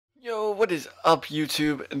Yo, what is up,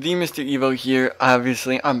 YouTube? TheMReVo here.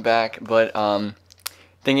 Obviously, I'm back, but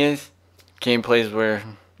thing is, gameplays were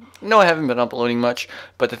no, I haven't been uploading much.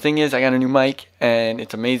 But the thing is, I got a new mic, and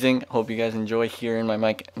it's amazing. Hope you guys enjoy hearing my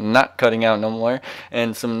mic not cutting out no more,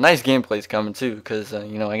 and some nice gameplays coming too. Cause I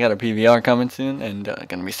got a PVR coming soon, and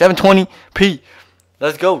gonna be 720p.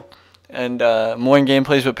 Let's go. And more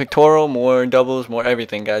gameplays with pictorial, more doubles, more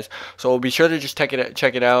everything, guys. So be sure to just check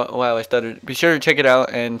it out. Wow, I stuttered. Be sure to check it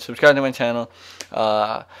out and subscribe to my channel.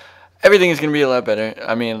 Everything is gonna be a lot better.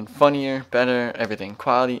 I mean, funnier, better, everything,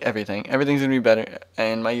 quality, everything. Everything's gonna be better,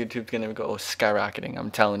 and my YouTube's gonna go skyrocketing.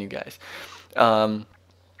 I'm telling you guys.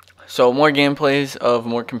 So more gameplays of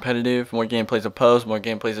more competitive, more gameplays of pubs, more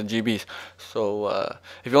gameplays of GBs. So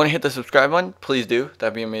if you want to hit the subscribe button, please do.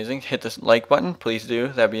 That'd be amazing. Hit the like button, please do.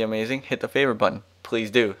 That'd be amazing. Hit the favorite button, please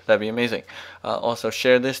do. That'd be amazing. Also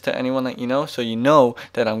share this to anyone that you know, so you know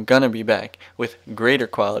that I'm gonna be back with greater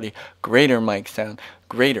quality, greater mic sound,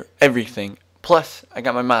 greater everything. Plus, I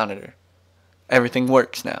got my monitor. Everything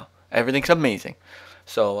works now. Everything's amazing.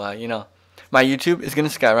 So my YouTube is gonna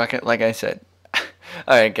skyrocket, like I said.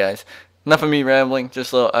 Alright guys, enough of me rambling,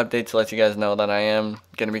 just a little update to let you guys know that I am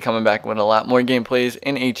going to be coming back with a lot more gameplays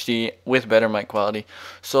in HD with better mic quality.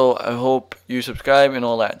 So I hope you subscribe and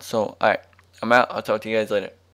all that. So alright, I'm out, I'll talk to you guys later.